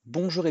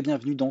Bonjour et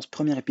bienvenue dans ce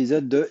premier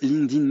épisode de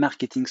LinkedIn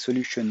Marketing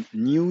Solution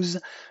News,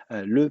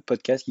 le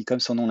podcast qui, comme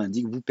son nom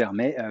l'indique, vous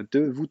permet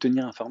de vous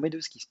tenir informé de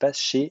ce qui se passe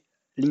chez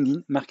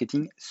LinkedIn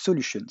Marketing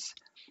Solutions.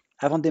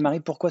 Avant de démarrer,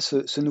 pourquoi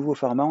ce nouveau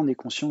format? On est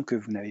conscient que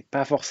vous n'avez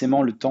pas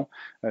forcément le temps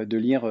de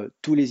lire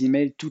tous les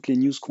emails, toutes les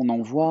news qu'on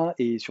envoie,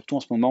 et surtout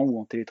en ce moment où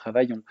en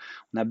télétravail,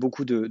 on a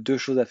beaucoup de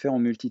choses à faire en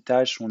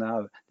multitâche, on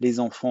a les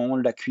enfants,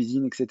 la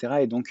cuisine, etc.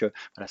 Et donc,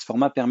 voilà, ce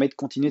format permet de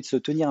continuer de se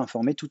tenir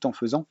informé tout en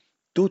faisant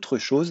d'autres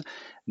choses.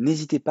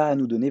 N'hésitez pas à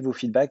nous donner vos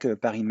feedbacks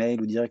par email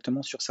ou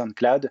directement sur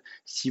SoundCloud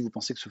si vous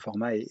pensez que ce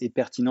format est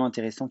pertinent,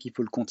 intéressant, qu'il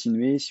faut le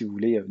continuer, si vous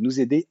voulez nous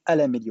aider à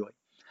l'améliorer.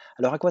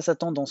 Alors à quoi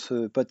s'attendre dans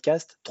ce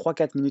podcast?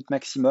 3-4 minutes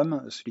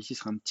maximum. Celui-ci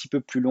sera un petit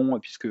peu plus long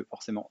puisque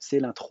forcément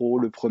c'est l'intro,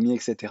 le premier,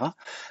 etc.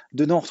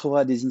 Dedans, on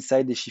retrouvera des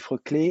insights, des chiffres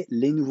clés,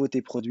 les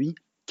nouveautés produits,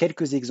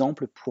 quelques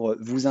exemples pour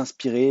vous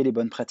inspirer, les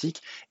bonnes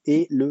pratiques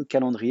et le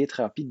calendrier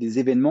très rapide des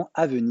événements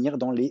à venir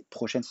dans les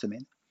prochaines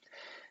semaines.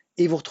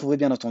 Et vous retrouverez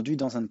bien entendu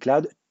dans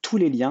SoundCloud tous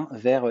les liens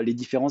vers les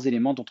différents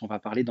éléments dont on va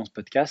parler dans ce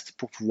podcast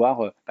pour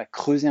pouvoir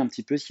creuser un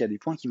petit peu s'il y a des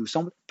points qui vous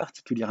semblent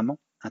particulièrement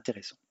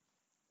intéressants.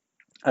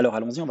 Alors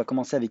allons-y, on va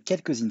commencer avec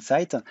quelques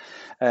insights.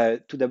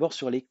 Tout d'abord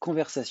sur les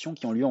conversations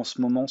qui ont lieu en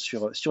ce moment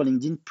sur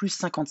LinkedIn, plus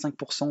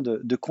 55%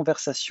 de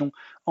conversations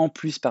en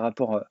plus par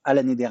rapport à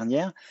l'année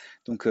dernière.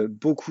 Donc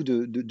beaucoup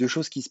de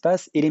choses qui se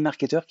passent et les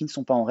marketeurs qui ne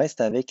sont pas en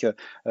reste avec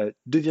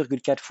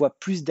 2,4 fois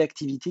plus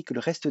d'activité que le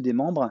reste des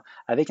membres,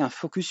 avec un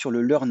focus sur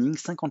le learning,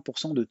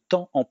 50% de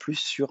temps en plus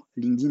sur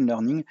LinkedIn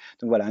Learning.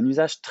 Donc voilà, un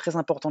usage très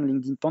important de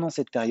LinkedIn pendant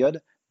cette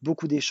période,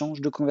 beaucoup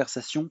d'échanges, de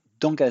conversations,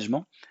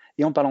 d'engagement.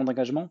 Et en parlant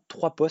d'engagement,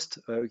 3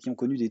 postes qui ont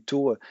connu des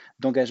taux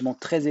d'engagement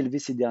très élevés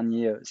ces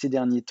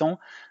derniers temps.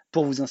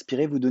 Pour vous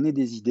inspirer, vous donner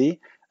des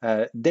idées.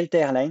 Delta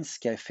Airlines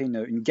qui a fait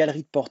une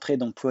galerie de portraits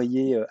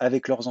d'employés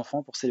avec leurs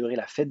enfants pour célébrer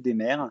la fête des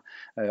mères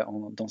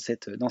dans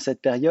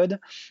cette période.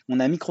 On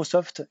a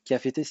Microsoft qui a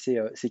fêté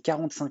ses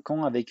 45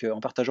 ans avec, en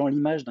partageant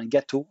l'image d'un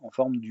gâteau en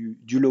forme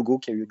du logo,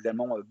 qui a eu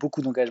également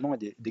beaucoup d'engagement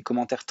et des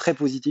commentaires très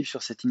positifs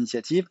sur cette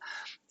initiative.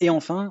 Et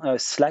enfin,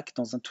 Slack,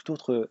 dans tout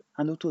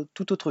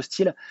autre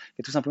style,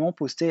 qui a tout simplement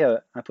posté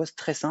un post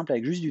très simple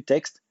avec juste du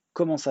texte.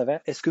 Comment ça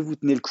va? Est-ce que vous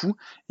tenez le coup?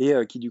 Et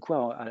qui du coup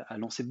a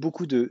lancé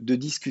beaucoup de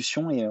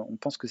discussions et on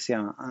pense que c'est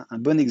un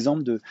bon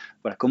exemple de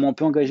voilà, comment on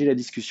peut engager la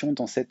discussion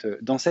dans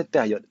cette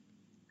période.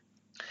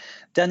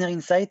 Dernier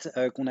insight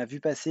qu'on a vu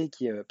passer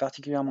qui est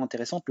particulièrement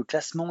intéressant, le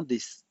classement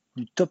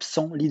du top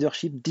 100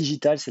 leadership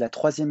digital, c'est la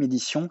troisième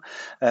édition,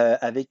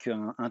 avec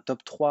un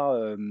top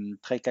 3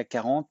 très CAC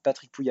 40,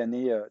 Patrick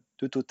Pouyanné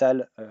de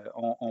Total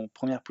en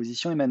première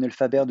position, Emmanuel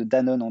Faber de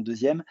Danone en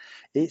deuxième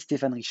et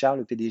Stéphane Richard,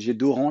 le PDG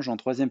d'Orange en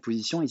troisième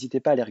position. N'hésitez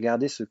pas à aller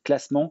regarder ce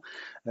classement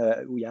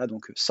où il y a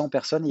donc 100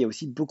 personnes. Il y a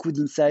aussi beaucoup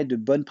d'insights, de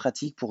bonnes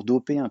pratiques pour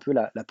doper un peu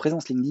la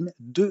présence LinkedIn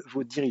de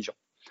vos dirigeants.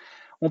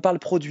 On parle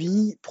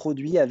produit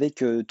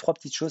avec 3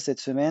 petites choses cette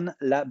semaine.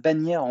 La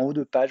bannière en haut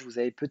de page, vous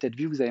avez peut-être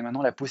vu, vous avez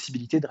maintenant la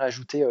possibilité de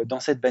rajouter dans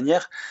cette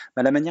bannière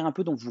la manière un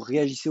peu dont vous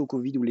réagissez au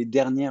Covid ou les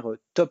dernières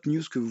top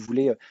news que vous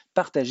voulez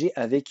partager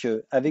avec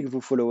vos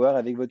followers,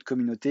 avec votre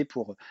communauté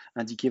pour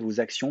indiquer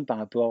vos actions par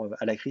rapport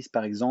à la crise,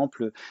 par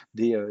exemple,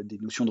 des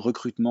notions de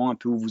recrutement, un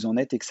peu où vous en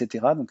êtes, etc.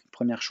 Donc, une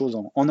première chose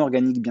en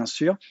organique, bien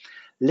sûr.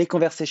 Les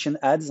conversation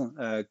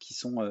ads qui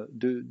sont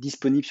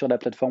disponibles sur la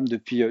plateforme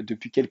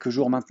depuis quelques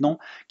jours maintenant,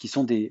 qui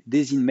sont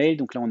des emails.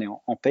 Donc là, on est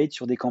en paid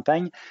sur des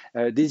campagnes,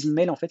 des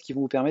emails en fait qui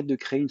vont vous permettre de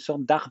créer une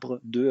sorte d'arbre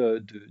de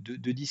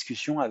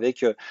discussion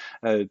avec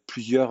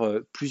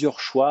plusieurs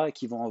choix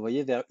qui vont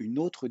envoyer vers une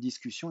autre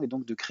discussion et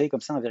donc de créer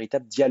comme ça un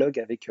véritable dialogue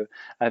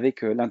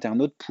avec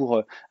l'internaute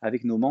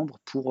avec nos membres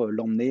pour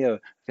l'emmener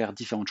vers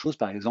différentes choses.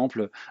 Par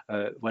exemple,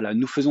 voilà,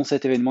 nous faisons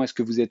cet événement, est-ce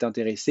que vous êtes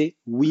intéressé?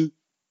 Oui,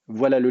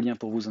 voilà le lien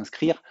pour vous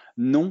inscrire.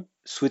 Non,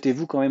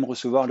 souhaitez-vous quand même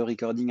recevoir le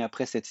recording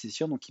après cette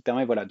session? Donc, qui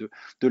permet voilà,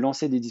 de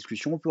lancer des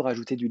discussions. On peut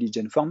rajouter du lead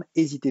gen form.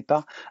 N'hésitez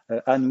pas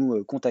à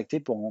nous contacter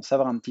pour en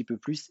savoir un petit peu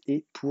plus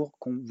et pour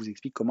qu'on vous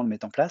explique comment le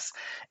mettre en place.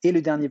 Et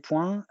le dernier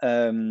point,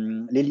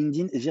 les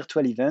LinkedIn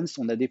Virtual Events.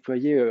 On a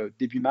déployé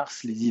début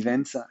mars les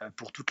events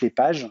pour toutes les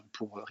pages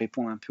pour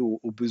répondre un peu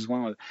aux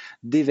besoins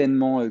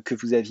d'événements que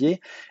vous aviez.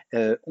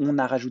 On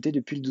a rajouté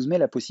depuis le 12 mai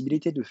la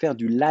possibilité de faire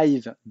du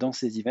live dans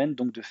ces events,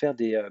 donc de faire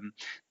des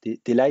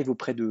lives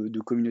auprès de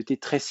communautés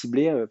très ciblées.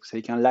 Vous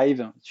savez qu'un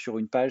live sur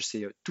une page,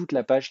 c'est toute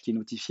la page qui est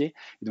notifiée.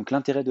 Et donc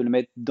l'intérêt de le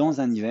mettre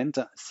dans un event,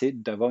 c'est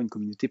d'avoir une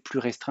communauté plus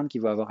restreinte qui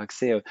va avoir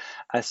accès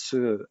à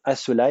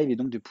ce live et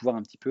donc de pouvoir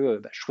un petit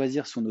peu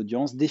choisir son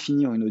audience,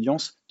 définir une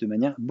audience de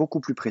manière beaucoup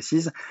plus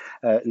précise.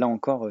 Là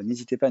encore,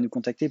 n'hésitez pas à nous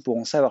contacter pour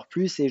en savoir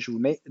plus et je vous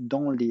mets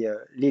dans les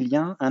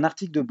liens un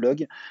article de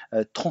blog,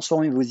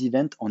 Transformer vos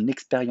events en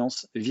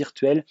expérience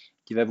virtuelle,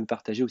 qui va vous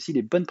partager aussi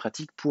les bonnes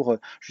pratiques pour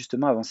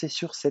justement avancer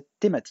sur cette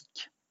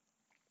thématique.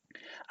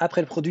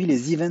 Après le produit,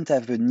 les events à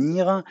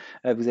venir,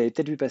 vous avez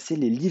peut-être vu passer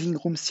les Living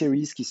Room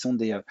Series qui sont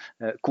des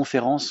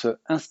conférences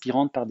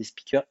inspirantes par des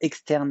speakers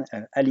externes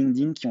à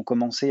LinkedIn qui ont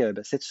commencé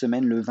cette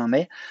semaine, le 20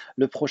 mai.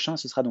 Le prochain,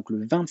 ce sera donc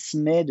le 26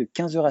 mai de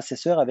 15h à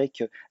 16h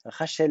avec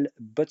Rachel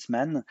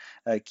Botsman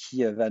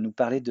qui va nous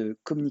parler de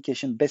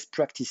Communication Best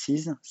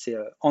Practices. C'est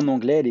en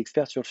anglais, elle est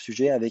experte sur le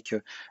sujet avec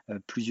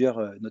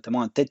plusieurs,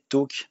 notamment un TED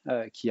Talk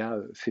qui a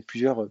fait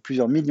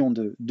plusieurs millions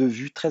de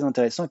vues, très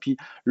intéressant. Et puis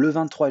le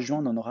 23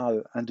 juin, on en aura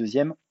un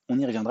deuxième. On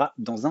y reviendra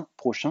dans un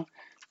prochain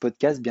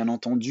podcast, bien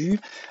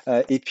entendu.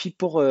 Et puis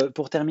pour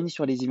terminer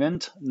sur les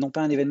events, non pas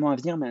un événement à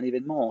venir, mais un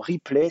événement en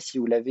replay. Si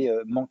vous l'avez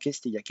manqué,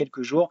 c'était il y a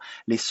quelques jours,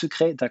 les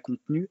secrets d'un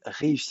contenu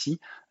réussi,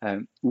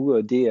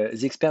 où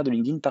des experts de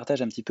LinkedIn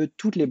partagent un petit peu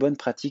toutes les bonnes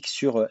pratiques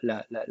sur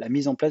la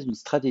mise en place d'une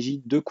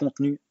stratégie de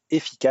contenu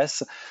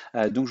efficace.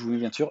 Donc je vous mets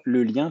bien sûr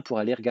le lien pour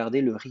aller regarder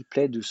le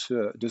replay de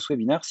ce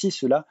webinaire si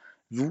cela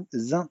vous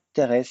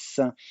intéresse.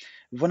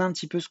 Voilà un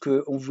petit peu ce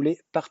qu'on voulait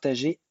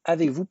partager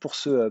avec vous pour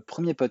ce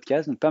premier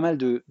podcast. Donc pas mal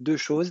de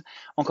choses.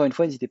 Encore une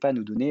fois, n'hésitez pas à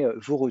nous donner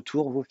vos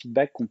retours, vos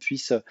feedbacks, qu'on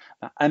puisse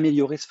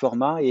améliorer ce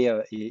format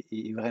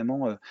et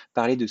vraiment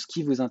parler de ce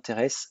qui vous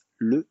intéresse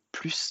le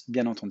plus,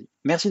 bien entendu.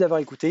 Merci d'avoir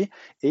écouté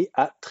et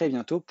à très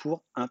bientôt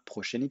pour un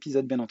prochain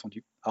épisode, bien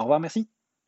entendu. Au revoir, merci.